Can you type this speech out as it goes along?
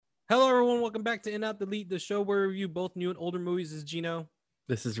everyone. Welcome back to In Out Delete, the show where we review both new and older movies. This is Gino.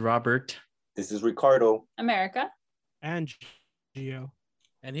 This is Robert. This is Ricardo. America. And Gio.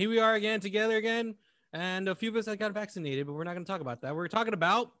 And here we are again, together again. And a few of us have got vaccinated, but we're not going to talk about that. We're talking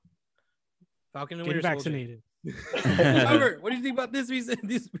about Falcon and Winter vaccinated. Robert, what do you think about this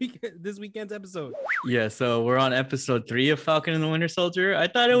weekend's episode? Yeah, so we're on episode 3 of Falcon and the Winter Soldier. I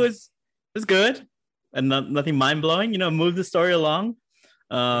thought it was good and nothing mind-blowing. Move the story along.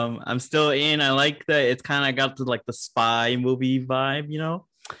 I'm still in. I like that it's kind of got to like the spy movie vibe,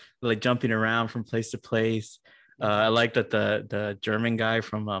 like jumping around from place to place. I like that the German guy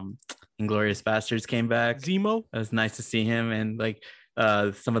from Inglourious Basterds came back. Zemo. It was nice to see him, and like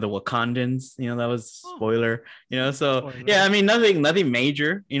some of the Wakandans, that was spoiler, so spoiler. Yeah, I mean nothing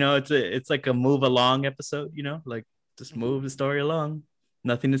major, it's like a move along episode, like just move the story along.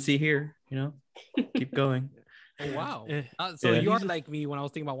 Nothing to see here, keep going. Oh wow. So you are like me when I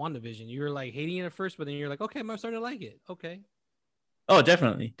was thinking about WandaVision. You were like hating it at first, but then you're like, okay, I'm starting to like it. Okay. Oh,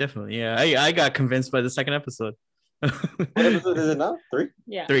 definitely. Yeah, I got convinced by the second episode. What episode is it now? 3?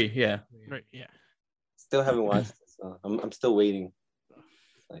 Yeah. 3, yeah. Right, yeah. Still haven't watched it, so I'm still waiting.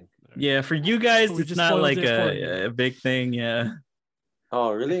 Yeah, for you guys, it's not like a big thing. Yeah.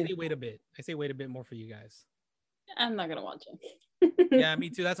 Oh, really? I say wait a bit more for you guys. I'm not gonna watch it. Yeah,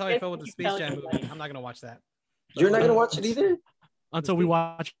 me too. That's how I felt with the Space Jam movie. I'm not gonna watch that. You're not gonna watch it either? Until we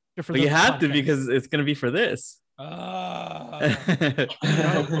watch it for But you have to, because it's gonna be for this. Can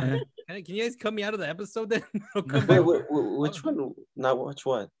you guys cut me out of the episode then? Wait, which one? Not watch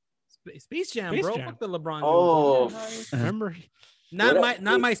what? Space Jam, Space bro. Jam. Fuck the LeBron. Oh, remember?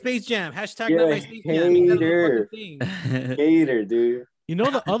 Not my Space Jam. Hashtag You're not my a Space Jam. Make that a hater. fucking thing. Hater, dude.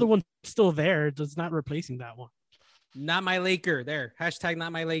 The other one's still there. It's not replacing that one. Not my Laker. There. Hashtag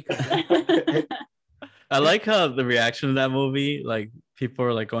not my Laker. I like how the reaction of that movie, like people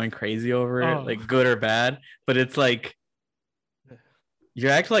are like going crazy over it, like good or bad, but it's like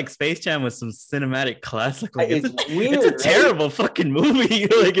you're acting like Space Jam was some cinematic classic. Like it's weird. It's a terrible fucking movie.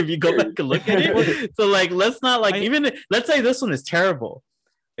 Like if you go back and look at it. So like let's not like let's say this one is terrible.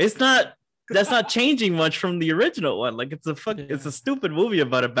 That's not changing much from the original one. Like it's a stupid movie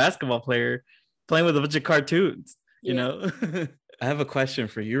about a basketball player playing with a bunch of cartoons. I have a question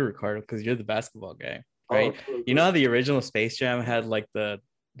for you, Ricardo, because you're the basketball guy, right? Oh, You know how the original Space Jam had like the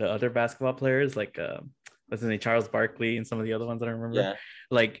other basketball players, like what's his name, Charles Barkley, and some of the other ones that I remember. Yeah.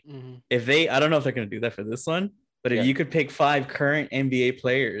 Like if I don't know if they're gonna do that for this one, but if you could pick 5 current NBA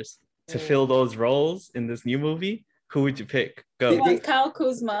players to fill those roles in this new movie, who would you pick? Go. He wants Kyle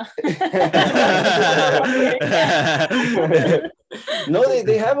Kuzma. No,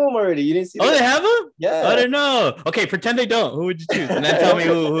 they have them already. You didn't see Oh, they have them? Yeah. I don't know. Okay, pretend they don't. Who would you choose? And then tell me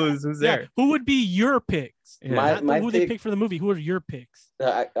who's there. Yeah. Who would be your picks? Yeah. Not who they pick for the movie. Who are your picks?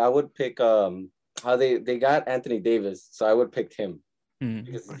 I would pick how they got Anthony Davis, so I would pick him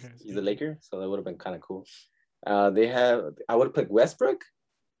because he's a Laker, so that would have been kind of cool. I would have picked Westbrook.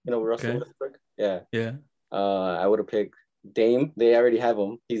 Russell Westbrook. Yeah. Yeah. I would have picked Dame. They already have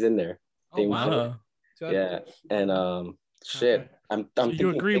him. He's in there. Dame wow. Yeah. And shit. I'm So you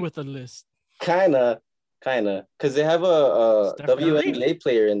thinking agree with the list? Kinda, because they have a WNBA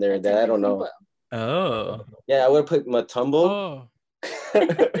player in there that I don't know. Oh. Yeah, I would have put Mutombo. Oh.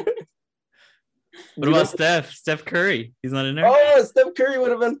 What about Steph? Steph Curry? He's not in there? Oh, Steph Curry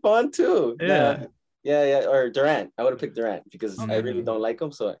would have been fun too. Yeah. Yeah. Or Durant. I would have picked Durant because I really don't like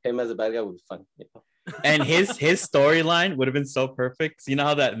him. So him as a bad guy would be fun. And his storyline would have been so perfect. So you know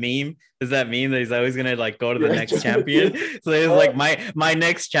how that meme is, that meme that he's always gonna like go to the next champion. So it's like my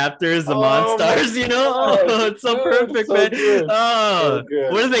next chapter is the Monstars, it's so perfect, so man. Good. Oh,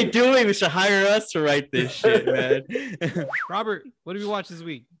 so what are they doing? They should hire us to write this shit, man. Robert, what did we watch this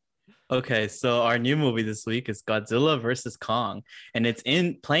week? Okay, so our new movie this week is Godzilla vs. Kong, and it's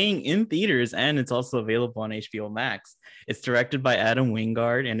playing in theaters, and it's also available on HBO Max. It's directed by Adam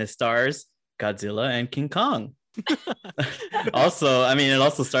Wingard, and it stars Godzilla and King Kong. It also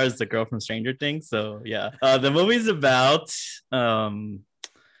stars the girl from Stranger Things. So yeah, the movie's about Godzilla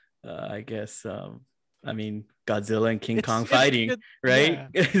and King Kong fighting, right?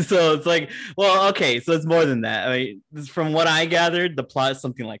 Yeah. So it's like, well, okay, so it's more than that. I mean, from what I gathered, the plot is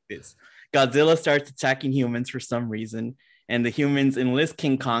something like this: Godzilla starts attacking humans for some reason, and the humans enlist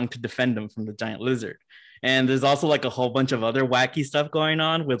King Kong to defend them from the giant lizard. And there's also like a whole bunch of other wacky stuff going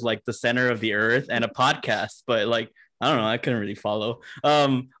on with like the center of the earth and a podcast, but like I don't know, I couldn't really follow.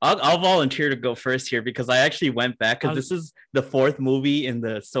 I'll volunteer to go first here because I actually went back because this is the 4th movie in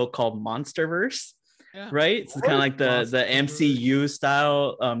the so-called Monsterverse. Yeah. Right, so it's kind of like the MCU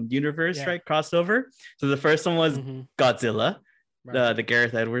style universe, right? Crossover. So the first one was Godzilla, the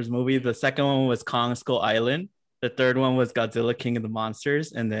Gareth Edwards movie. The second one was Kong Skull Island. The third one was Godzilla King of the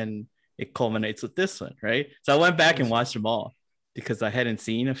Monsters, and then it culminates with this one, right? So I went back and watched them all because I hadn't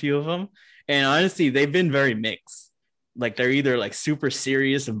seen a few of them, and honestly, they've been very mixed. Like they're either like super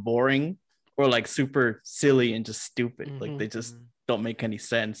serious and boring, or like super silly and just stupid. Like they just don't make any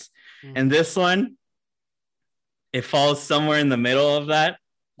sense. And this one, it falls somewhere in the middle of that.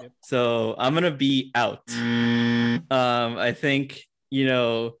 Yep. So I'm gonna be out. I think, you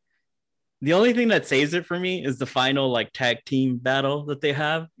know, the only thing that saves it for me is the final like tag team battle that they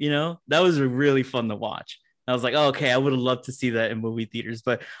have. You know, that was really fun to watch. I was like, oh, okay, I would have loved to see that in movie theaters.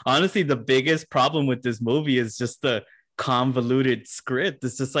 But honestly, the biggest problem with this movie is just the convoluted script.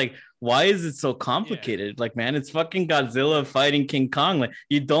 It's just like, why is it so complicated? Like, man, it's fucking Godzilla fighting King Kong. Like,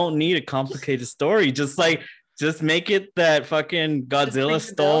 you don't need a complicated story. Just make it that fucking Godzilla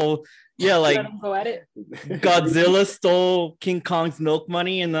stole. Yeah, like go at it. Godzilla stole King Kong's milk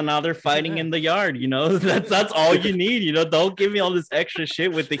money, and then now they're fighting in the yard. You know, that's all you need. You know, don't give me all this extra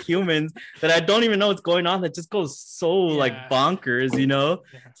shit with the humans that I don't even know what's going on. That just goes so like bonkers. You know,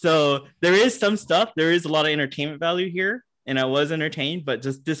 so there is some stuff. There is a lot of entertainment value here, and I was entertained, but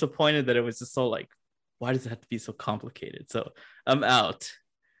just disappointed that it was just so like, why does it have to be so complicated? So I'm out.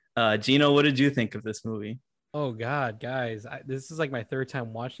 Gino, what did you think of this movie? Oh God, guys, this is like my third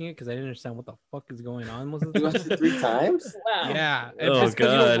time watching it because I didn't understand what the fuck is going on. You watched it 3 times? Wow. Yeah. Oh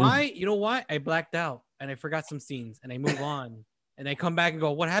God. You know why? I blacked out and I forgot some scenes and I move on and I come back and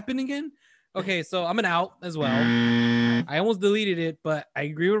go, what happened again? Okay, so I'm an out as well. I almost deleted it, but I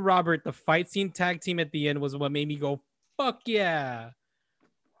agree with Robert. The fight scene tag team at the end was what made me go, fuck yeah.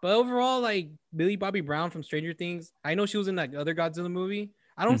 But overall, like Millie Bobby Brown from Stranger Things, I know she was in that other Godzilla movie.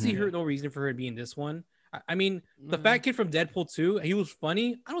 I don't see no reason for her to be in this one. I mean, the fat kid from Deadpool 2, he was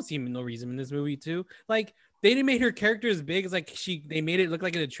funny. I don't see him no reason in this movie too. Like they didn't make her character as big as like they made it look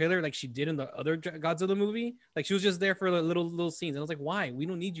like in the trailer, like she did in the other Godzilla movie. Like she was just there for little scenes. And I was like, why? We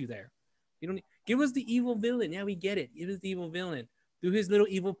don't need you there. You don't give us the evil villain. Yeah, we get it. Give us the evil villain. Do his little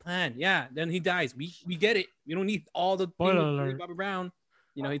evil plan. Yeah, then he dies. We get it. We don't need all the things Bobby Brown.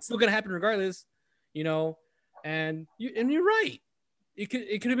 You know, it's still gonna happen regardless. You know, and you're right. It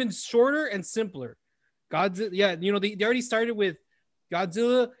could have been shorter and simpler. Godzilla, yeah, you know, they already started with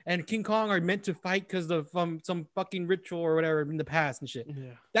Godzilla and King Kong are meant to fight because of some fucking ritual or whatever in the past and shit.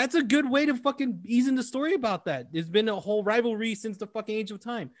 Yeah. That's a good way to fucking ease in the story about that. There's been a whole rivalry since the fucking age of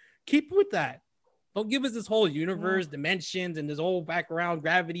time. Keep with that. Don't give us this whole universe, dimensions, and this whole background,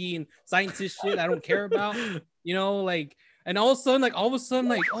 gravity and scientist shit I don't care about. You know, like, and all of a sudden,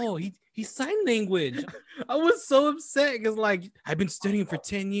 like, oh, he's sign language. I was so upset because, like, I've been studying for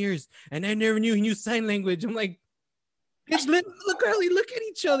 10 years and I never knew he knew sign language. I'm like, bitch, look how we look at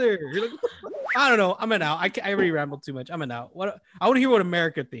each other. Like, I don't know. I'm an out. I already rambled too much. I'm an out. I want to hear what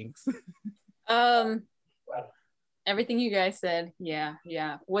America thinks. Everything you guys said. Yeah.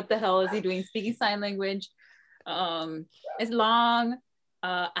 What the hell is he doing? Speaking sign language. It's long.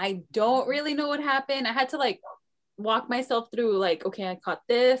 I don't really know what happened. I had to like walk myself through like, okay, I caught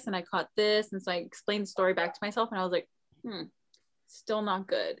this and I caught this, and so I explained the story back to myself and I was like, still not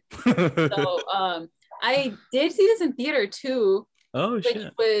good. So I did see this in theater too. Oh which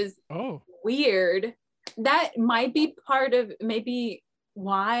shit. Was weird. That might be part of maybe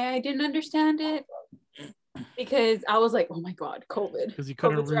why I didn't understand it, because I was like, oh my god, COVID, because you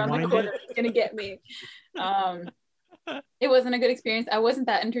couldn't rewind it. It's gonna get me. It wasn't a good experience. I wasn't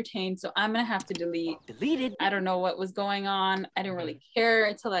that entertained, so I'm gonna have to delete. Deleted. I don't know what was going on. I didn't really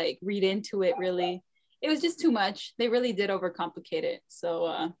care to like read into it. Really, it was just too much. They really did overcomplicate it. So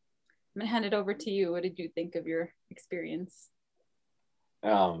I'm gonna hand it over to you. What did you think of your experience?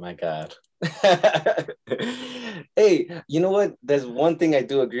 Oh my god. Hey, you know what? There's one thing I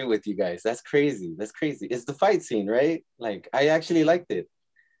do agree with you guys. That's crazy. It's the fight scene, right? Like I actually liked it.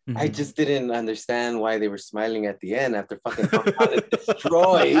 I just didn't understand why they were smiling at the end after fucking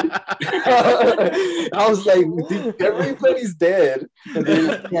destroyed. I was like, dude, everybody's dead. And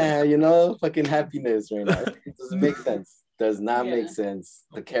then, yeah, you know, fucking happiness right now. It doesn't make sense. Does not make sense.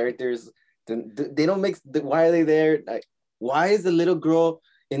 The characters, they don't make. Why are they there? Like, why is the little girl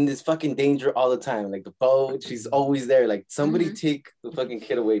in this fucking danger all the time? Like the boat, she's always there. Like somebody take the fucking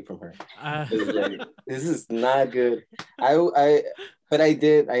kid away from her. Like, this is not good. But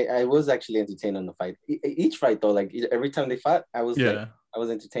I was actually entertained on the fight. Each fight though, like every time they fought, I was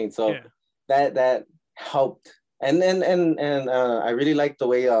entertained. So that helped. And I really liked the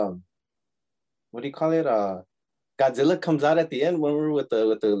way what do you call it? Godzilla comes out at the end when we're with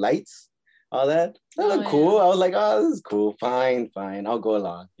the lights, all that. That looked cool. I was like, oh, this is cool. Fine. I'll go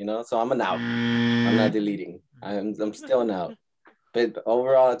along. You know. So I'm an out. I'm not deleting. I'm still an out. but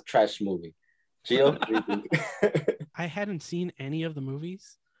overall trash movie. Gio? I hadn't seen any of the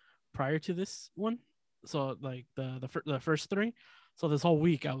movies prior to this one, so like the first three. So this whole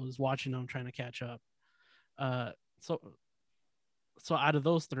week I was watching them, trying to catch up. So out of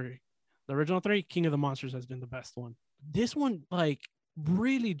those three, the original three, King of the Monsters has been the best one. This one like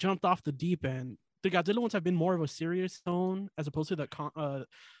really jumped off the deep end. The Godzilla ones have been more of a serious tone as opposed to the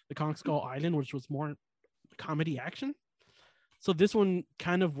Kong Skull Island, which was more comedy action. So this one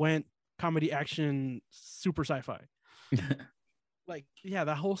kind of went comedy action, super sci-fi. Like, yeah,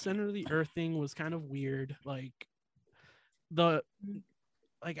 the whole center of the earth thing was kind of weird. Like it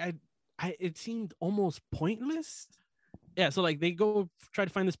seemed almost pointless. Yeah, so like they go try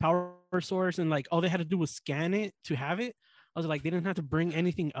to find this power source, and like all they had to do was scan it to have it. I was like, they didn't have to bring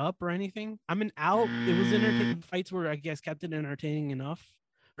anything up or anything. Out. It was entertaining. Fights were, I guess, kept it entertaining enough.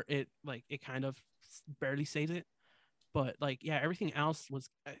 It kind of barely saved it. But like, yeah, everything else was.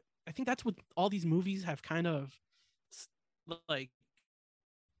 I think that's what all these movies have kind of like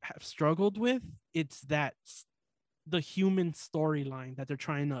have struggled with. It's that the human storyline that they're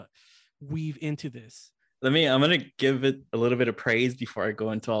trying to weave into this. I'm gonna give it a little bit of praise before I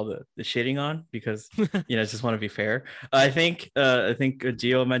go into all the shitting on, because I just want to be fair. I think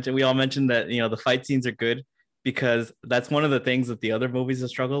Gio mentioned, we all mentioned that the fight scenes are good, because that's one of the things that the other movies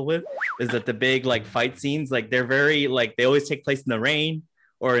have struggled with, is that the big like fight scenes, like they're very like, they always take place in the rain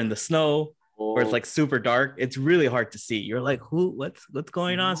or in the snow, where it's like super dark. It's really hard to see. You're like, what's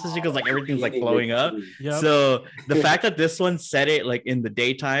going on? Especially because like everything's like blowing up. Yep. So the fact that this one set it like in the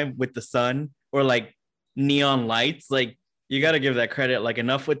daytime with the sun or like neon lights, like you got to give that credit. Like,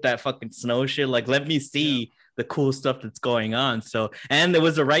 enough with that fucking snow shit, like let me see the cool stuff that's going on. So, and there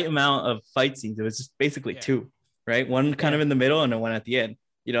was the right amount of fight scenes. It was just basically two, right? One kind of in the middle and then one at the end.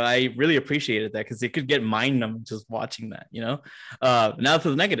 I really appreciated that, because it could get mind numbing just watching that. Now to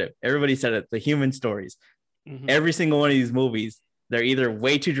the negative. Everybody said it, the human stories. Every single one of these movies, they're either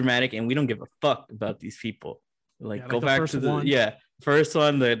way too dramatic and we don't give a fuck about these people. Like, go back to the first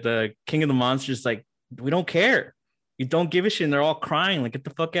one, the King of the Monsters, like, we don't care. You don't give a shit, and they're all crying. Like, get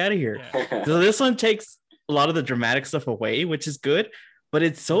the fuck out of here. Yeah. So this one takes a lot of the dramatic stuff away, which is good, but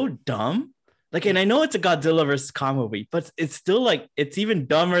it's so dumb. Like, and I know it's a Godzilla versus Kong movie, but it's still like, it's even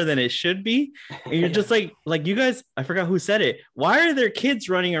dumber than it should be. And you're just like you guys, I forgot who said it. Why are there kids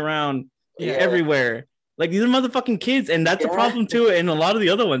running around everywhere? Like, these are motherfucking kids, and that's a problem too. And a lot of the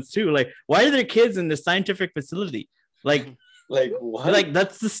other ones too. Like, why are there kids in the scientific facility? Like what? Like,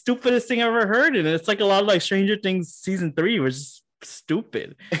 that's the stupidest thing I've ever heard. And it's like a lot of like Stranger Things season 3 was just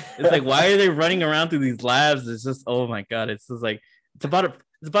stupid. It's like, why are they running around through these labs? It's just, oh my God. It's just like, it's about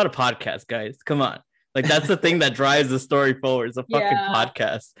a podcast, guys. Come on. Like, that's the thing that drives the story forward. It's a fucking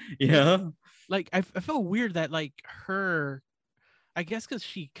podcast, Like, I felt weird that like her, I guess because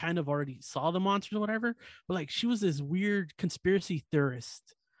she kind of already saw the monsters or whatever, but like she was this weird conspiracy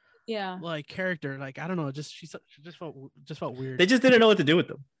theorist. Like character, like I don't know, she just felt weird. They just didn't know what to do with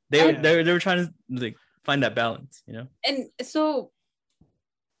them. They were trying to like find that balance, And so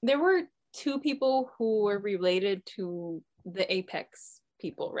there were two people who were related to the Apex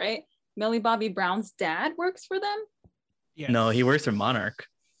people, right? Millie Bobby Brown's dad works for them. No, he works for Monarch.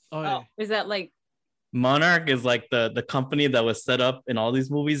 Is that like Monarch is like the company that was set up in all these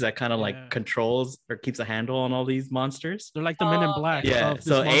movies that kind of like controls or keeps a handle on all these monsters. They're like the Men in Black. Yeah.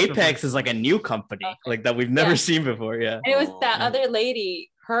 So Apex is like a new company, like that we've never seen before. Yeah. And it was that other lady.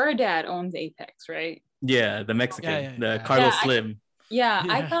 Her dad owns Apex, right? Yeah, the Mexican, the Carlos Slim.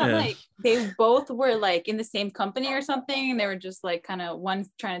 I thought like they both were like in the same company or something, and they were just like kind of one's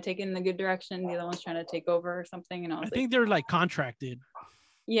trying to take it in the good direction, the other one's trying to take over or something. And I think they're like contracted.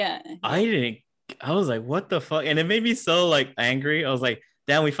 Yeah. I was like, what the fuck? And it made me so like angry. I was like,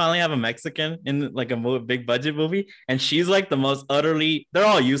 damn, we finally have a Mexican in like a big budget movie. And she's like the most utterly, they're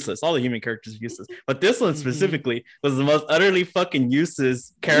all useless. All the human characters are useless. But this one specifically was the most utterly fucking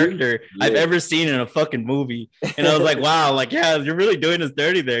useless character I've ever seen in a fucking movie. And I was like, wow, like, yeah, you're really doing us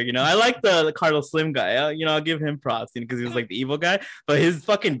dirty there. I like the Carlos Slim guy. I'll give him props because he was like the evil guy. But his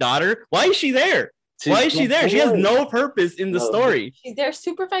fucking daughter, why is she there? Why is she there? She has no purpose in the story. She's there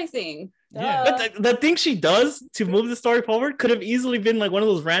supervising. But the thing she does to move the story forward could have easily been like one of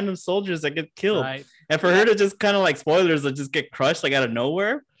those random soldiers that get killed. Right. And for her to just kind of like spoilers that just get crushed like out of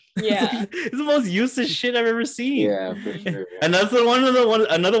nowhere. Yeah. It's the most useless shit I've ever seen. Yeah, for sure. And that's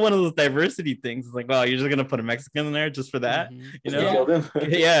another one of those diversity things. It's like, wow, you're just gonna put a Mexican in there just for that,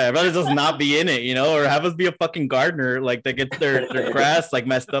 Yeah, I'd rather just not be in it, or have us be a fucking gardener like that gets their grass like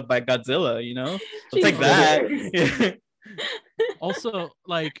messed up by Godzilla, It's like that. Also,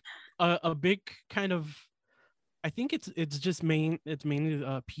 like a big kind of I think it's just mainly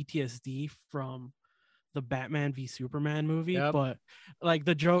PTSD from the Batman v Superman movie. Yep. But like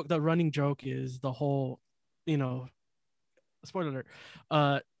the running joke is the whole, spoiler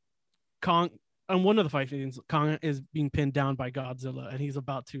alert, Kong on one of the fight scenes, Kong is being pinned down by Godzilla and he's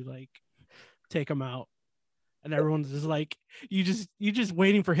about to like take him out, and everyone's just like, you just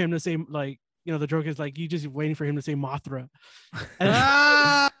waiting for him to say, like, the joke is like, you just waiting for him to say Mothra.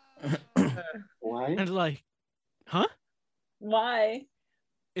 And why? And like, huh? Why?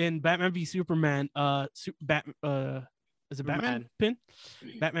 In Batman v Superman, is it Batman pin?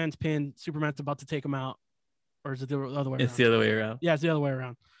 Batman's pin, Superman's about to take him out, or is it the other way around? It's the other way around. Yeah, it's the other way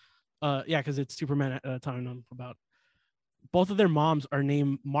around. Yeah, because it's Superman telling them about both of their moms are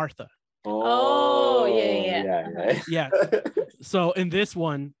named Martha. Oh, yeah. So in this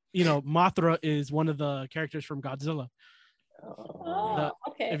one, Mothra is one of the characters from Godzilla.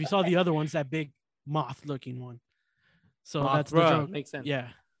 Okay. If you saw the other ones, that big moth-looking one. So Mothra. That's the joke. Makes sense. Yeah.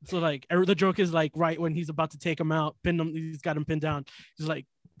 So like the joke is like right when he's about to take him out, he's got him pinned down. He's like,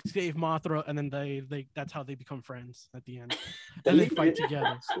 save Mothra, and then they that's how they become friends at the end. And they fight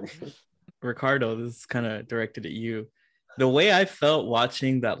together. Ricardo, this is kind of directed at you. The way I felt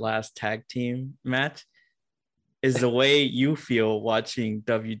watching that last tag team match is the way you feel watching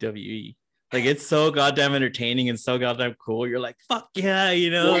WWE. Like, it's so goddamn entertaining and so goddamn cool. You're like, fuck yeah,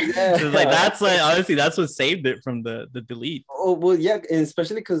 Yeah. Like, that's like, honestly, that's what saved it from the delete. Oh, well, yeah, and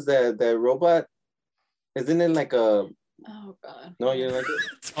especially because the robot, isn't it like a... Oh god. No, you don't like it?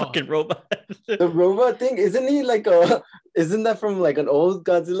 It's fucking robot. The robot thing, isn't he like isn't that from like an old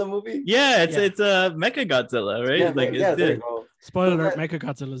Godzilla movie? Yeah, it's a Mecha Godzilla, right? Yeah, like, yeah, there you it. go. Spoiler alert, Mecha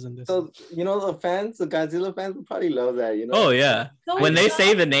Godzilla's in this. So, the Godzilla fans would probably love that, Oh, yeah. So when they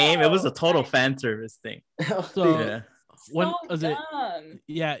say the name, it was a dumb. total fan service thing. So, Yeah. when So was it? dumb.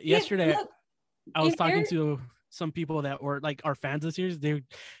 Yeah, yesterday Look, I was if talking they're- to some people that were like our fans of the series.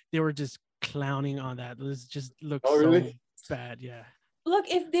 They were just clowning on that. This just looks really? so bad. Yeah. Look,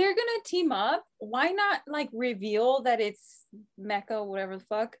 if they're gonna team up, why not like reveal that it's Mecha, whatever the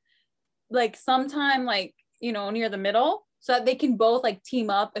fuck, like sometime like near the middle, so that they can both like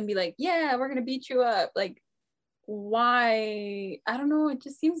team up and be like, yeah, we're gonna beat you up. Like, why? I don't know. It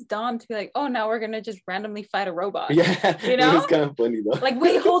just seems dumb to be like, oh, now we're gonna just randomly fight a robot. Yeah, You know? It's kind of funny though. Like,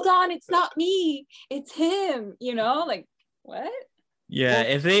 wait, hold on, it's not me, it's him. Like, what? Yeah,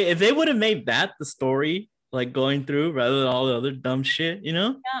 if they would have made that the story, like going through rather than all the other dumb shit,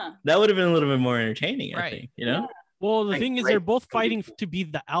 Yeah. that would have been a little bit more entertaining, I think, Yeah. Well, the Like, thing is, great. they're both fighting to be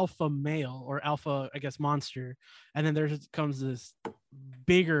the alpha male or alpha, I guess, monster, and then there comes this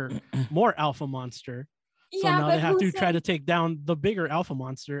bigger, more alpha monster. So Yeah, now but they have who to try said- to take down the bigger alpha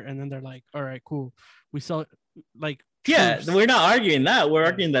monster, and then they're like, "All right, cool. We saw like Yeah, troops." we're not arguing that. We're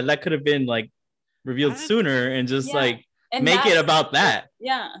arguing that could have been like revealed I- sooner and just Yeah. like And make it that's- about that.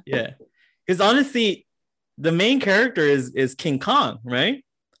 Yeah. Yeah, because honestly, the main character is King Kong, right?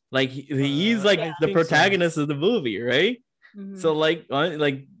 Like he's like I the think so. protagonist of the movie, right? Mhm. So like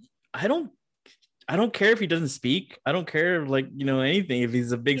I don't care if he doesn't speak. I don't care anything. If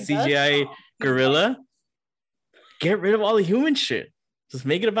he's a big He does CGI talk. gorilla, get rid of all the human shit. Just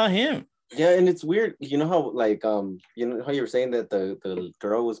make it about him. Yeah, and it's weird. You know how how you were saying that the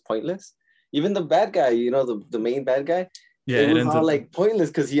girl was pointless? Even the bad guy, the main bad guy, Yeah, it was all like pointless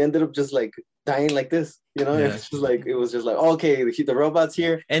because he ended up just like dying like this. Yeah. It's just like okay, the robot's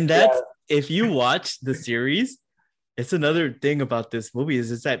here. And that's if you watch the series, it's another thing about this movie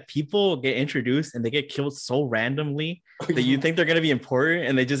is that people get introduced and they get killed so randomly that you think they're gonna be important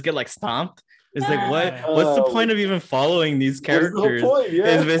and they just get like stomped. It's like what's the point of even following these characters? What's the point?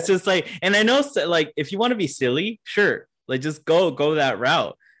 Yeah. It's just like, and I know like if you want to be silly, sure, like just go that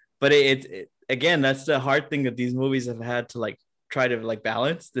route. But it again, that's the hard thing that these movies have had to like try to like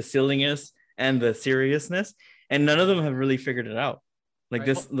balance the silliness and the seriousness, and none of them have really figured it out. Like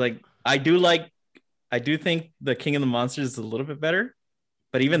this, like I do think the King of the Monsters is a little bit better,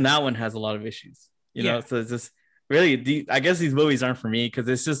 but even that one has a lot of issues, So it's just really, I guess these movies aren't for me because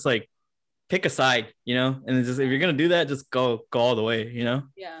it's just like pick a side, and it's just if you're gonna do that, just go all the way, Yeah.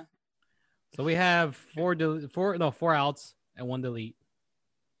 So we have four outs and one delete.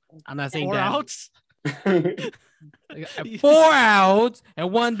 I'm not saying 4 that. outs. 4 outs and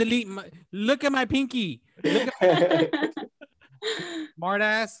one delete. Look at my pinky. Look at smart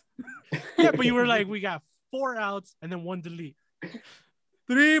ass. Yeah, but you were like, we got 4 outs and then 1 delete.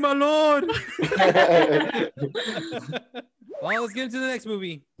 3, my lord. Well, let's get into the next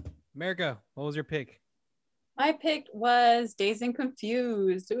movie. America, what was your pick? My pick was Dazed and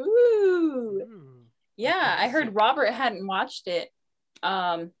Confused. Ooh. Yeah, I heard Robert hadn't watched it.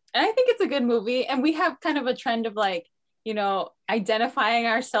 And I think it's a good movie. And we have kind of a trend of like, you know, identifying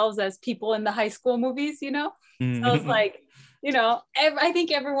ourselves as people in the high school movies, you know? So it's like, you know, I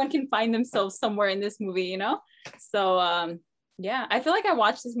think everyone can find themselves somewhere in this movie, you know? So yeah, I feel like I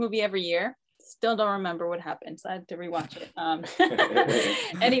watch this movie every year. Still don't remember what happened, so I had to rewatch it.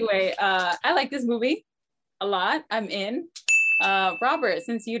 Anyway, I like this movie a lot. I'm in. Robert,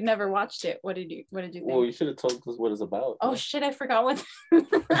 since you'd never watched it, what did you think? Well, you should have told us what it's about. Oh shit, I forgot what.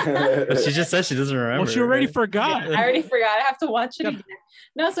 She just said she doesn't remember. Well, she already forgot. Yeah, I already forgot. I have to watch it again.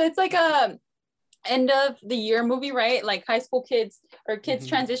 No, so it's like a end of the year movie, right? Like high school kids or kids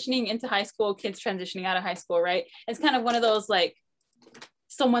transitioning into high school, kids transitioning out of high school, right? It's kind of one of those like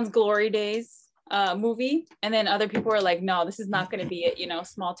someone's glory days movie, and then other people are like, no, this is not going to be it, you know,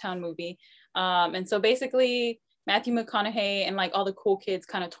 small town movie. And so basically Matthew McConaughey and like all the cool kids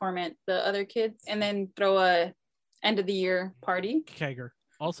kind of torment the other kids and then throw a end of the year party. Kegger.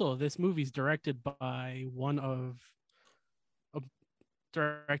 Also, this movie's directed by one of a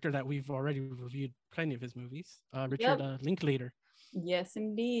director that we've already reviewed plenty of his movies, Richard Linklater. Yes,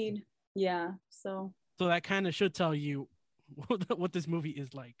 indeed. Yeah. So that kind of should tell you what this movie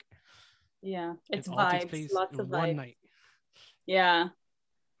is like. Yeah, it's vibes, lots of vibes. One night. Yeah.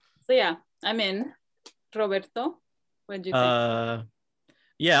 So yeah, I'm in. Roberto, what did you think?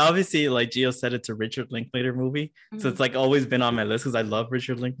 Yeah, obviously, like Gio said, it's a Richard Linklater movie, so it's like always been on my list because I love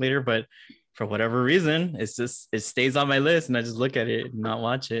Richard Linklater, but for whatever reason, it stays on my list, and I just look at it and not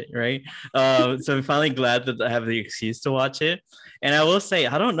watch it, right? So I'm finally glad that I have the excuse to watch it, and I will say,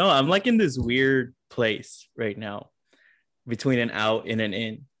 I don't know, I'm like in this weird place right now, between an out and an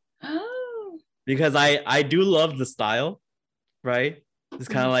in. Because I do love the style, right? It's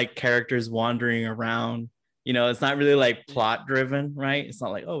kind of like characters wandering around, you know, it's not really like plot driven, right? It's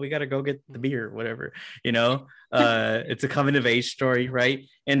not like, oh, we got to go get the beer or whatever, you know. It's a coming of age story, right?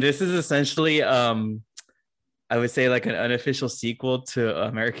 And this is essentially I would say like an unofficial sequel to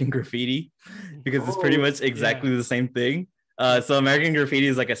American Graffiti, because it's pretty much exactly the same thing. So American Graffiti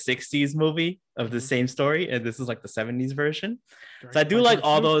is like a 60s movie of the same story, and this is like the 70s version. So I do like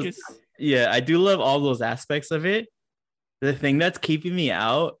all those. Yeah, I do love all those aspects of it. The thing that's keeping me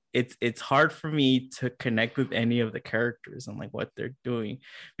out, it's hard for me to connect with any of the characters and like what they're doing,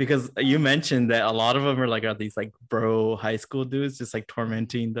 because you mentioned that a lot of them are these like bro high school dudes just like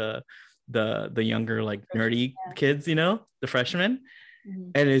tormenting the younger like nerdy kids, you know, the freshmen.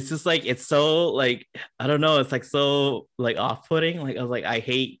 And it's just like, it's so like, I don't know, it's like so like off-putting. Like I was like, I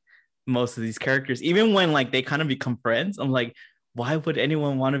hate most of these characters, even when like they kind of become friends. I'm like, why would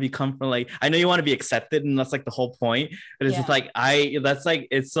anyone want to become from, like, I know you want to be accepted and that's like the whole point, but it's just like that's like,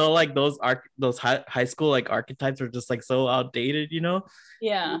 it's so like those high school like archetypes are just like so outdated, you know.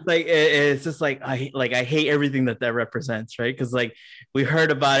 Like it's just like I hate everything that represents, right? Because like we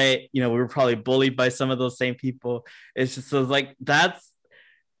heard about it, you know, we were probably bullied by some of those same people. It's just so like that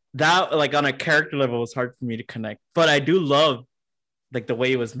like on a character level was hard for me to connect, but I do love like the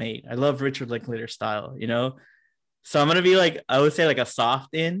way it was made. I love Richard Linklater's style, you know. So I'm gonna be like, I would say like a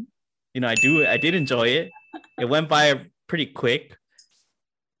soft in. You know, I did enjoy it. It went by pretty quick.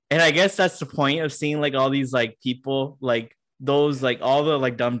 And I guess that's the point of seeing like all these like people, like those, like all the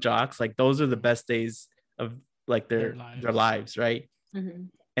like dumb jocks, like those are the best days of like their lives, right?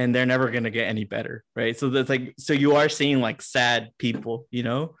 And they're never gonna get any better, right? So that's like, so you are seeing like sad people, you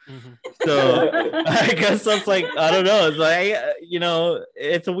know. So I guess that's like, I don't know, it's like, you know,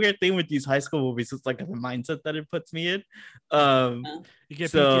 it's a weird thing with these high school movies. It's like the mindset that it puts me in. You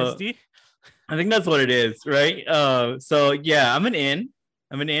get PTSD. I think that's what it is, right? So yeah, I'm an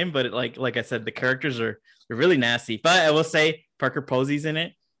in, but like I said, the characters they're really nasty. But I will say Parker Posey's in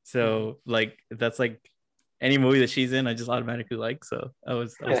it, so like that's like any movie that she's in, I just automatically like. So I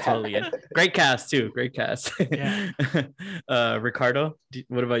was totally in. Great cast too. Great cast. Yeah. Ricardo,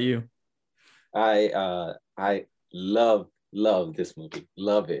 what about you? I love this movie.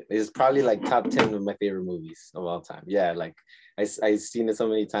 Love it. It's probably like top 10 of my favorite movies of all time. Yeah, like I've seen it so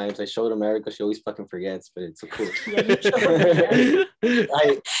many times. I showed America. She always fucking forgets, but it's so cool.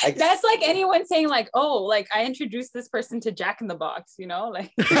 That's like anyone saying like, oh, like I introduced this person to Jack in the Box, you know,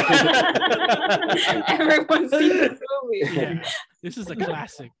 like everyone's seen this movie. Yeah. This is a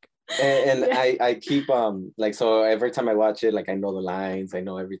classic. And I keep like, so every time I watch it, like I know the lines, I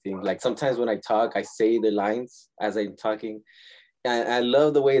know everything. Like sometimes when I talk, I say the lines as I'm talking. And I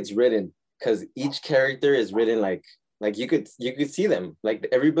love the way it's written, because each character is written like you could see them. Like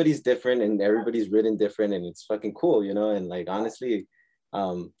everybody's different and everybody's written different, and it's fucking cool, you know. And like honestly,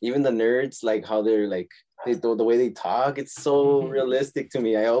 even the nerds, like how they're like the way they talk, it's so realistic to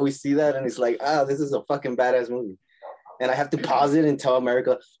me. I always see that and it's like, this is a fucking badass movie. and I have to pause it and tell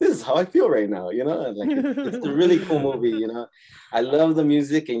America, this is how I feel right now, you know? And like, it's a really cool movie, you know? I love the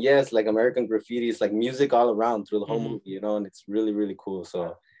music, and yes, like American Graffiti, it's like music all around through the whole movie, you know? And it's really, really cool.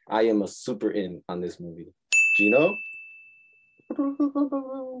 So I am a super in on this movie. Gino?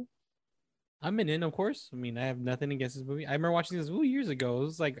 I'm in, of course. I mean, I have nothing against this movie. I remember watching this movie years ago. It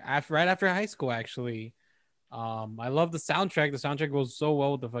was like right after high school, actually. I love the soundtrack. The soundtrack goes so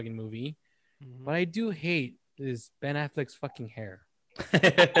well with the fucking movie. But I do hate is Ben Affleck's fucking hair.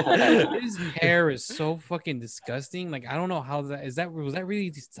 His hair is so fucking disgusting. Like, I don't know how was that really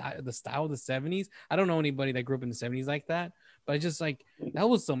the style of the 70s? I don't know anybody that grew up in the 70s like that, but I just like that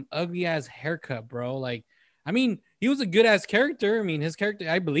was some ugly ass haircut, bro. Like, I mean, he was a good ass character. I mean, his character,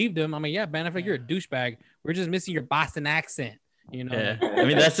 I believed him. I mean, yeah, Ben Affleck, you're a douchebag. We're just missing your Boston accent, you know. Yeah. I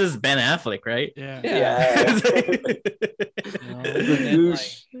mean, that's just Ben Affleck, right? Yeah.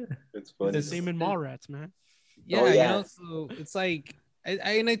 It's funny. The same in Mallrats, man. Yeah, you know, so it's like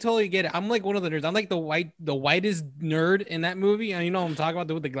I totally get it. I'm like one of the nerds. I'm like the whitest nerd in that movie. And you know what I'm talking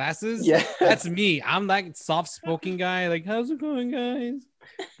about, with the glasses? Yeah. That's me. I'm like soft-spoken guy. Like, how's it going, guys?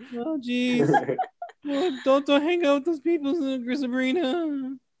 Oh, geez. Well, don't hang out with those people,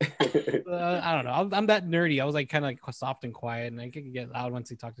 Sabrina. I don't know. I'm that nerdy. I was like kind of like soft and quiet, and I could get loud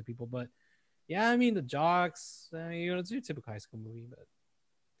once I talk to people. But yeah, I mean, the jocks, you know, it's your typical high school movie. But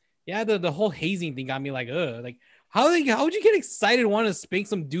yeah, the whole hazing thing got me like, like how would you get excited want to spank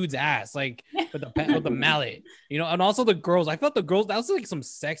some dude's ass like with the mallet, you know? And also the girls, I felt the girls, that was like some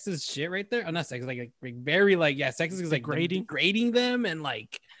sexist shit right there. Oh, not sexist, like very like, yeah, sexist is like grading them, and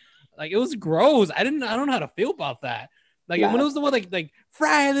like it was gross. I don't know how to feel about that. Like when it was the one like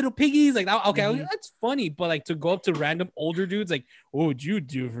fry little piggies, like that, okay, that's funny, but like to go up to random older dudes, like, what would you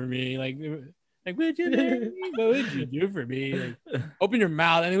do for me? Like what would you do for me? Like, open your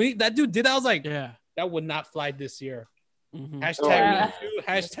mouth. And that dude did that. I was like, yeah, that would not fly this year. Hashtag me too.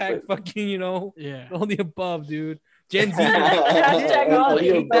 Hashtag fucking, you know, all the above, dude. Gen Z. Hashtag all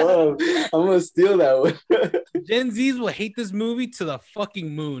the above. I'm gonna steal that one. Gen Zs will hate this movie to the fucking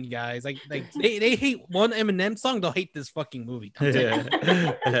moon, guys. Like they hate one Eminem song, they'll hate this fucking movie.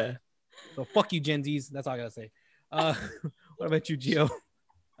 So fuck you, Gen Zs. That's all I gotta say. What about you, Gio?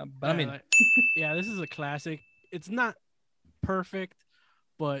 But I mean, this is a classic. It's not perfect,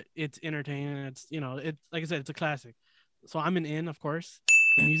 but it's entertaining. It's, you know, it's like I said, it's a classic. So I'm in, of course.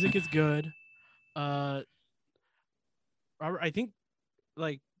 The music is good. Robert, I think,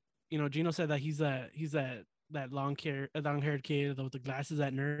 like, you know, Gino said that he's that long-haired kid with the glasses,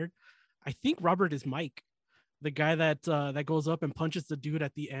 that nerd. I think Robert is Mike, the guy that goes up and punches the dude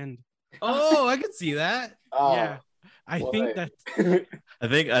at the end. Oh, I could see that. Yeah. I think that I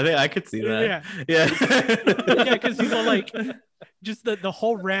think I could see that. Yeah, because he's all like, just the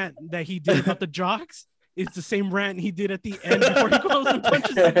whole rant that he did about the jocks is the same rant he did at the end before he goes and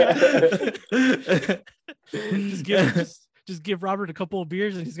punches the guy. Just give Robert a couple of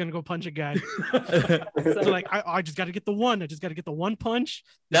beers and he's gonna go punch a guy. So like, I just got to get the one. I just got to get the one punch.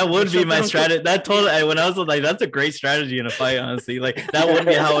 That would be my strategy. That totally. When I was like, that's a great strategy in a fight. Honestly, like that would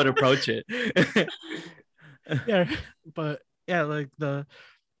be how I would approach it. Yeah, but yeah, like the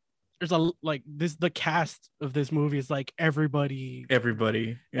cast of this movie is like everybody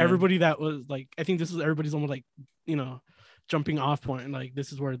that was like, I think this is everybody's almost like, you know, jumping off point. Like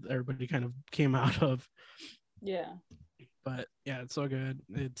this is where everybody kind of came out of. Yeah. But yeah, it's so good.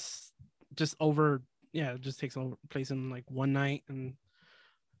 It's just it just takes over place in like one night, and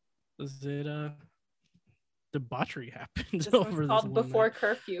debauchery happens over called this Before Night.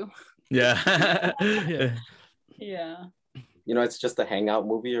 Curfew. Yeah. Yeah. You know, it's just a hangout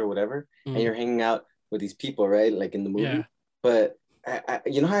movie or whatever, and you're hanging out with these people, right? Like in the movie. Yeah. But I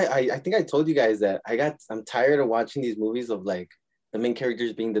think I told you guys that I'm tired of watching these movies of like the main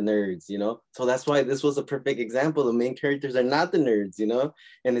characters being the nerds, you know? So that's why this was a perfect example. The main characters are not the nerds, you know?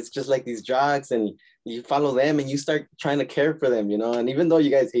 And it's just like these jocks, and you follow them and you start trying to care for them, you know? And even though you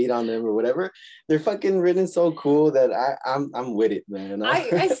guys hate on them or whatever, they're fucking written so cool that I'm with it, man.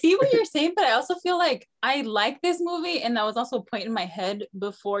 I see what you're saying, but I also feel like I like this movie, and that was also a point in my head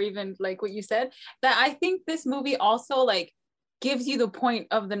before even like what you said, that I think this movie also like gives you the point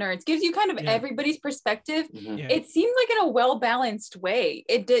of the nerds, gives you kind of everybody's perspective. It seems like in a well-balanced way.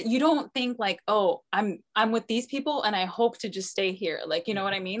 You don't think like, oh, I'm with these people and I hope to just stay here. Like, you know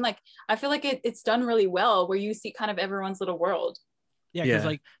what I mean? Like, I feel like it's done really well, where you see kind of everyone's little world. Yeah, because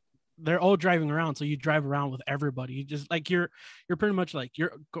like they're all driving around, so you drive around with everybody. You just like you're pretty much like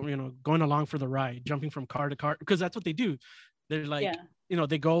you're going along for the ride, jumping from car to car, because that's what they do. They're like, you know,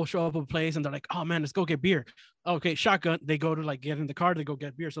 they go show up a place and they're like, oh man, let's go get beer. Okay, shotgun. They go to like get in the car, they go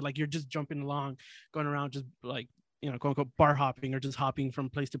get beer. So like you're just jumping along, going around, just like quote unquote bar hopping or just hopping from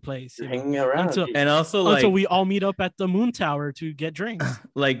place to place, hanging around. And also like until we all meet up at the moon tower to get drinks.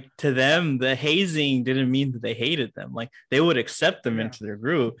 Like to them, the hazing didn't mean that they hated them. Like they would accept them into their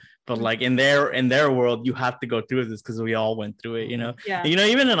group, but like in their world, you have to go through this because we all went through it, you know. Yeah. You know,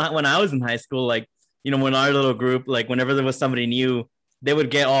 even when I was in high school, like, you know, when our little group, like whenever there was somebody new, they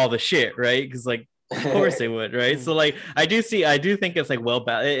would get all the shit, right? Because like, of course they would, right? So like, I do think it's like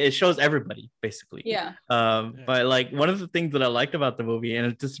it shows everybody basically. Yeah. But like one of the things that I liked about the movie, and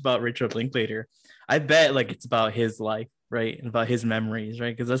it's just about Richard Linklater, I bet like it's about his life, right, and about his memories,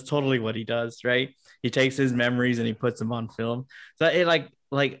 right? Because that's totally what he does, right? He takes his memories and he puts them on film. So it like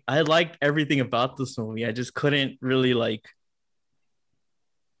I liked everything about this movie. I just couldn't really like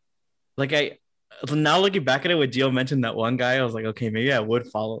now looking back at it, with Gio mentioned that one guy, I was like, okay, maybe I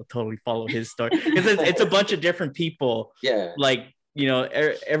would totally follow his story, because it's a bunch of different people. Yeah. Like, you know,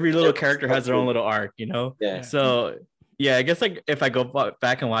 every little character has their own little arc, you know. Yeah. So yeah, I guess like if I go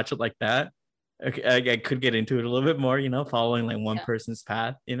back and watch it like that, I could get into it a little bit more, you know, following like one person's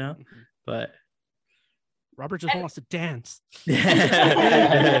path, you know. But Robert just wants to dance.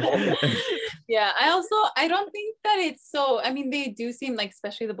 Yeah, I don't think that it's so, I mean, they do seem like,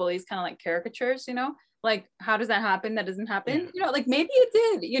 especially the bullies, kind of like caricatures, you know, like how does that happen? That doesn't happen, you know, like maybe it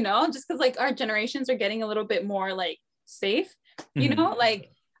did, you know, just because like our generations are getting a little bit more like safe, you know,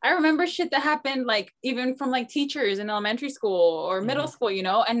 like I remember shit that happened like even from like teachers in elementary school or middle school, you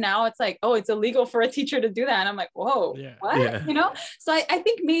know, and now it's like, oh, it's illegal for a teacher to do that. And I'm like, whoa, what? You know? So I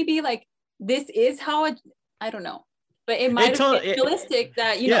think maybe like this is how I don't know. But it might have been realistic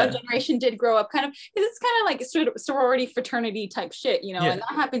that, you know, a generation did grow up kind of, because it's kind of like sort of sorority fraternity type shit, you know, and that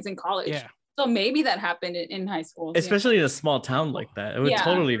happens in college. Yeah. So maybe that happened in high school. Especially in a small town like that. It would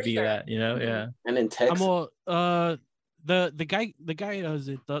totally be that, you know? Yeah. And in Texas. The guy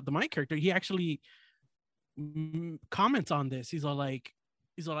the my character, he actually comments on this. He's all like,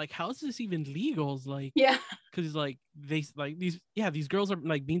 how is this even legal? It's like, because he's like, these girls are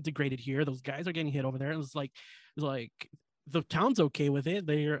like being degraded here, those guys are getting hit over there. It's like the town's okay with it,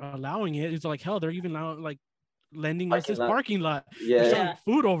 they're allowing it. It's like, hell, they're even now like lending us this parking lot. There's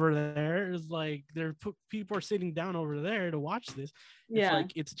food over there. It's like people are sitting down over there to watch this. It's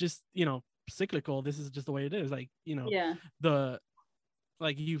like, it's just, you know, cyclical. This is just the way it is. Like, you know, the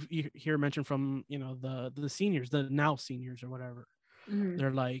like you hear mentioned from, you know, the seniors, the now seniors or whatever.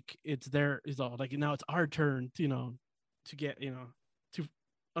 They're like, it's all like, now it's our turn to, you know, to get, you know, to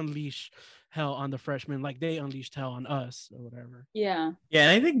unleash hell on the freshmen like they unleashed hell on us or whatever. And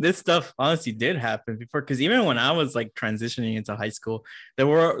I think this stuff honestly did happen before, because even when I was like transitioning into high school, there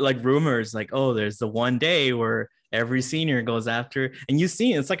were like rumors like, oh, there's the one day where every senior goes after, and you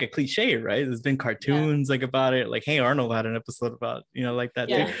see it's like a cliche, right? There's been cartoons like about it, like Hey Arnold had an episode about, you know, like that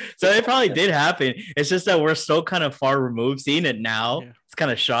too. So it probably did happen. It's just that we're so kind of far removed. Seeing it now, it's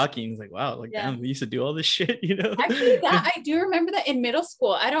kind of shocking. It's like, wow, like damn, we used to do all this shit, you know. Actually, that I do remember that in middle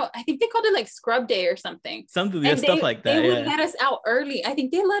school. I think they called it like scrub day or something. Stuff like that. They would let us out early. I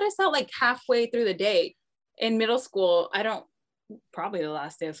think they let us out like halfway through the day in middle school. Probably the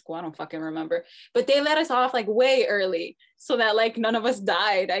last day of school, I don't fucking remember, but they let us off like way early so that like none of us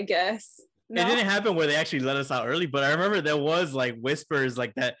died, I guess. No? It didn't happen where they actually let us out early, but I remember there was like whispers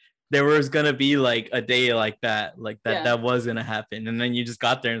like that there was gonna be like a day like that that was gonna happen, and then you just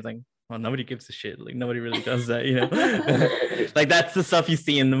got there and it's like, well, nobody gives a shit, like nobody really does that, you know. Like that's the stuff you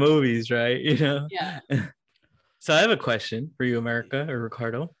see in the movies, right? You know. So I have a question for you, America or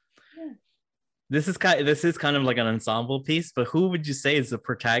Ricardo. This is kind of like an ensemble piece, but who would you say is the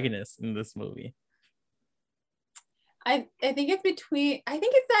protagonist in this movie? I think it's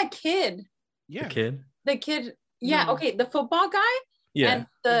that kid. Yeah. The kid. Yeah. Okay. The football guy. Yeah.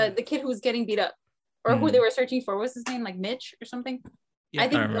 And the kid who was getting beat up, or who they were searching for. What's his name? Like Mitch or something. Yeah. I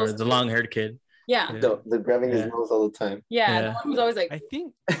remember the long-haired kid. Yeah. The grabbing his nose all the time. Yeah. The one who's always like. I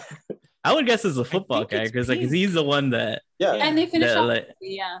think. I would guess it's a football guy because like he's the one that. Yeah. And they finish off. Like,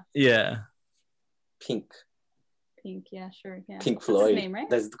 yeah. Pink, yeah, sure. Yeah. Pink Floyd. That's his name, right?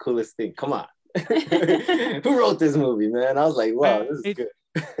 That's the coolest thing. Come on. Who wrote this movie, man? I was like, wow, this is good.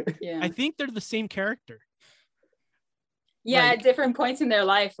 Yeah. I think they're the same character. Yeah, like, at different points in their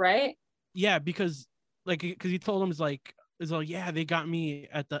life, right? Yeah, because he told him it's like, yeah, they got me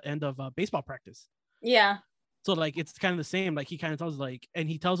at the end of baseball practice. Yeah. So like it's kind of the same. Like he kind of tells like, and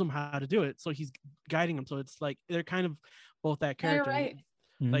he tells him how to do it. So he's guiding him. So it's like they're kind of both that character. You're right.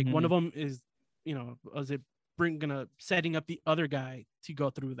 Like one of them is, you know, setting up the other guy to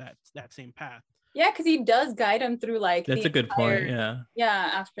go through that same path. Yeah, because he does guide him through like. That's a good point. Yeah.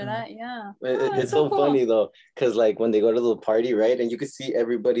 Yeah. After that, yeah. It's so cool. Funny though, because like when they go to the party, right, and you can see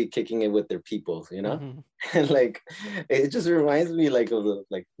everybody kicking it with their people, you know, and like it just reminds me like of the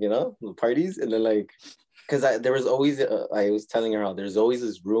the parties, and then like because there was always I was telling her how there's always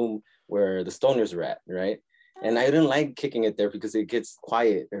this room where the stoners are at, right, and I didn't like kicking it there because it gets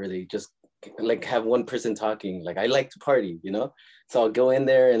quiet or they just like have one person talking. Like I like to party, so I'll go in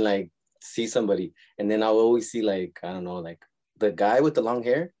there and like see somebody, and then I'll always see like I don't know, like the guy with the long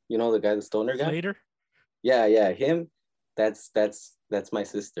hair, the guy, the stoner guy. Later. Yeah, him. That's my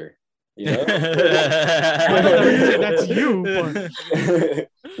sister. That's you.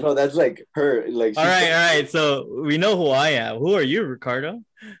 No, that's like her. Like all right. So we know who I am. Who are you, Ricardo?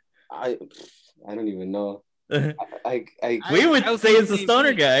 I don't even know. We would say it's the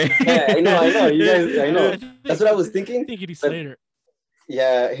stoner guy. Yeah, I know. You guys, I know. That's what I was thinking. I think he's Slater.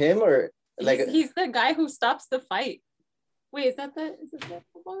 Yeah, him or like he's the guy who stops the fight. Wait, is that the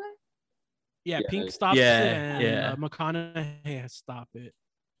football guy? Yeah, Pink stops it and McConaughey stop it.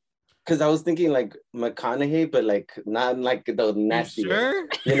 Because I was thinking like McConaughey, but like not like the nasty. Sure?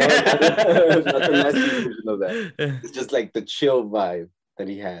 Not the nasty version of that. It's just like the chill vibe that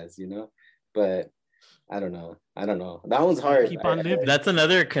he has, But I don't know. That one's hard. Keep on living. That's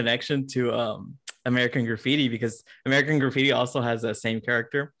another connection to American Graffiti, because American Graffiti also has that same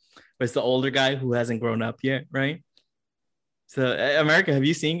character, but it's the older guy who hasn't grown up yet, right? So America, have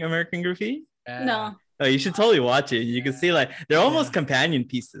you seen American Graffiti? No. Oh, you should totally watch it. You can see like they're almost companion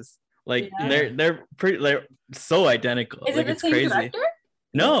pieces. Like they're so identical. Is like it the it's same crazy. director?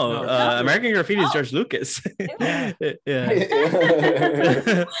 No, American Graffiti is George Lucas. Yeah,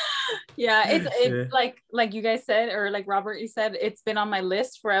 it's like you guys said, or like Robert, you said, it's been on my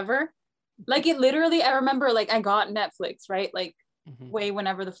list forever. Like it literally, I remember like I got Netflix, right? Like way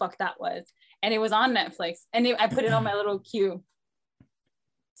whenever the fuck that was. And it was on Netflix and I put it on my little queue.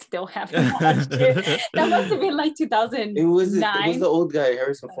 Still haven't watched it. That must have been like 2009. It was the old guy,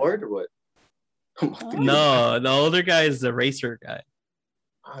 Harrison Ford, or what? No, the older guy is the racer guy.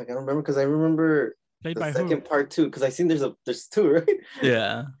 Oh, I can't remember because I remember Played the by second part too, because I seen there's two, right?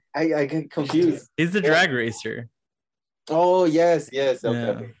 Yeah. I get confused. He's the drag racer. Oh yes. Okay.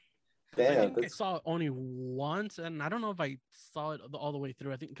 Yeah. Damn. I saw it only once, and I don't know if I saw it all the way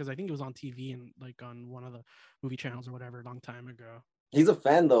through. I think it was on TV and like on one of the movie channels or whatever a long time ago. He's a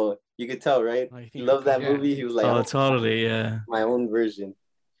fan though. You could tell, right? He loved that movie. He was like, "Oh, totally, yeah." My own version.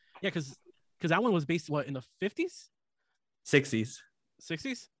 Yeah, because that one was based in the 50s, 60s,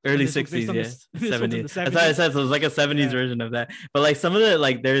 60s, early 60s, yeah, 70s. That's why I said so. It was like a 70s version of that. But like some of the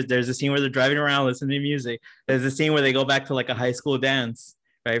like, there's a scene where they're driving around listening to music. There's a scene where they go back to like a high school dance,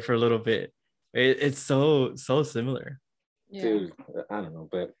 right, for a little bit. It's so similar. Yeah. Dude, I don't know,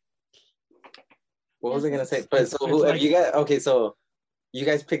 but what was I gonna say? But so you got okay, so. You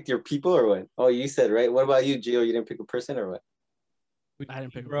guys picked your people or what? Oh, you said, right? What about you, Gio? You didn't pick a person or what? I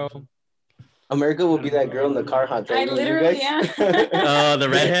didn't pick a person. America will be that girl in the car hunt. I literally am. Oh, the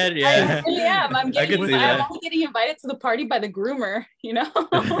redhead? Yeah. I really am. I'm only getting invited to the party by the groomer,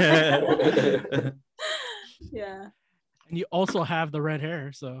 Yeah. And you also have the red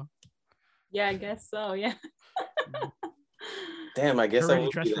hair, so. Yeah, I guess so, yeah. Damn, I guess I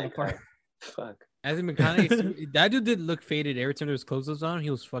will be that guy. Fuck. Anthony McConaughey, that dude did look faded. Every time there was clothes on, he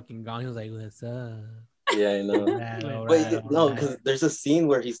was fucking gone. He was like, "What's up?" Yeah, I know. Because there's a scene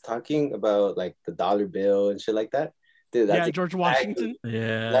where he's talking about like the dollar bill and shit like that. Dude, that's George Washington.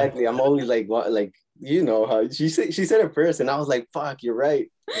 Yeah, exactly. I'm always like, what, like how she said it first, and I was like, "Fuck, you're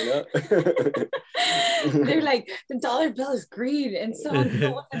right." They're like, the dollar bill is green, and so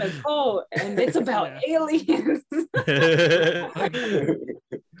in a coat, and it's about aliens.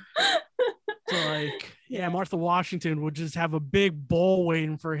 So like, Martha Washington would just have a big bowl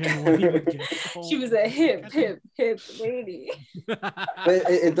waiting for him when he would get home. She was a hip lady. But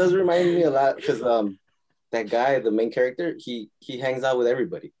it does remind me a lot because that guy, the main character, he hangs out with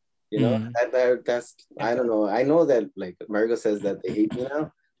everybody. That's I don't know. I know that like Margo says that they hate me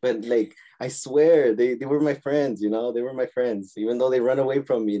now, but like I swear they were my friends. They were my friends, even though they run away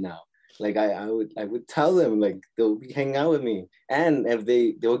from me now. Like I would tell them like they'll be hanging out with me, and if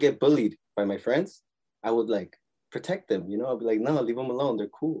they'll get bullied by my friends, I would like protect them. I'll be like, no, leave them alone. They're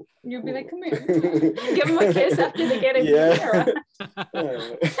cool. You'll be like, come here. Give them a kiss after they get in the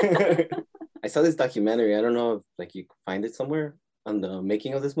I saw this documentary. I don't know if like you can find it somewhere on the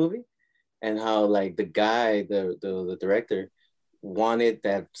making of this movie, and how like the guy, the director, wanted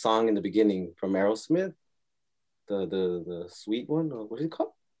that song in the beginning from Aerosmith, the sweet one. What is it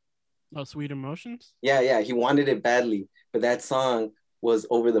called? Oh, Sweet Emotions? Yeah. He wanted it badly, but that song was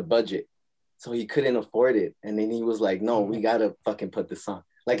over the budget. so he couldn't afford it. And then he was like, no, we gotta fucking put this song.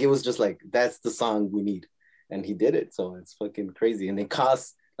 Like, it was just like, that's the song we need. And he did it. So it's fucking crazy. And it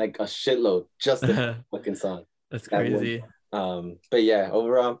costs like a shitload just the fucking song. That's crazy. But yeah,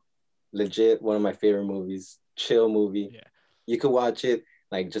 overall, legit one of my favorite movies. Chill movie. Yeah. You could watch it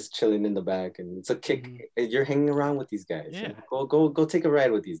like just chilling in the back, and it's a kick. You're hanging around with these guys. Yeah. Go take a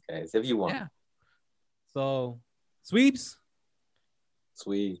ride with these guys if you want. Yeah. So sweeps.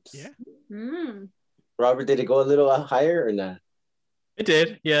 Sweeps. Yeah. Robert, did it go a little higher or not? It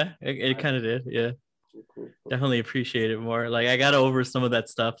did. Yeah. It kind of did. Yeah. Cool. Definitely appreciate it more. Like, I got over some of that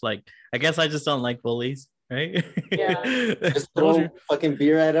stuff. Like, I guess I just don't like bullies, right? Yeah. Just throw fucking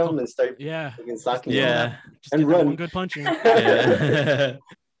beer at them and start fucking socking yeah. Just and run. one good punch in. Yeah.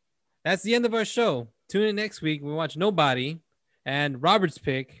 That's the end of our show. Tune in next week. We watch Nobody and Robert's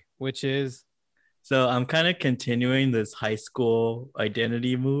pick, which is. So I'm kind of continuing this high school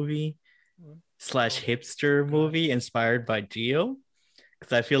identity movie / hipster movie inspired by Geo.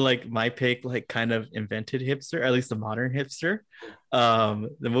 Because I feel like my pick like kind of invented hipster, or at least the modern hipster. The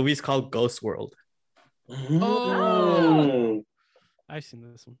movie's called Ghost World. Oh, I've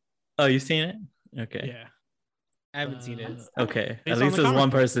seen this one. Oh, you've seen it? Okay. Yeah. I haven't seen it. Okay. Based At on least the there's one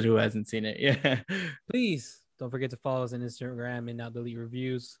comic book. person who hasn't seen it. Yeah. Please don't forget to follow us on Instagram and Out Delete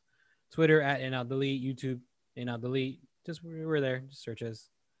Reviews, Twitter at In Out Delete, YouTube In Out Delete. Just we're there. Just search us.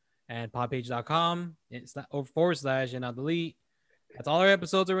 And podpage.com / In Out Delete. That's all our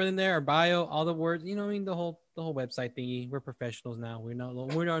episodes are in there. Our bio, all the words. You know what I mean? The whole website thingy. We're professionals now. We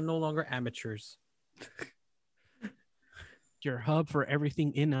are no longer amateurs. Your hub for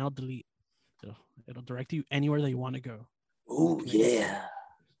everything in Out Delete. So it'll direct you anywhere that you want to go. Oh yeah.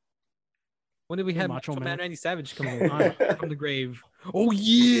 When did we have Macho Macho Man Man. Randy Savage coming on from the grave? Oh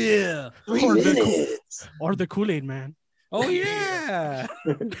yeah. 3 minutes. Or the Kool-Aid Man. Oh yeah.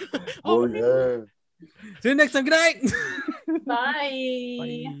 Oh yeah. See you next time. Good night. Bye.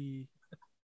 Bye.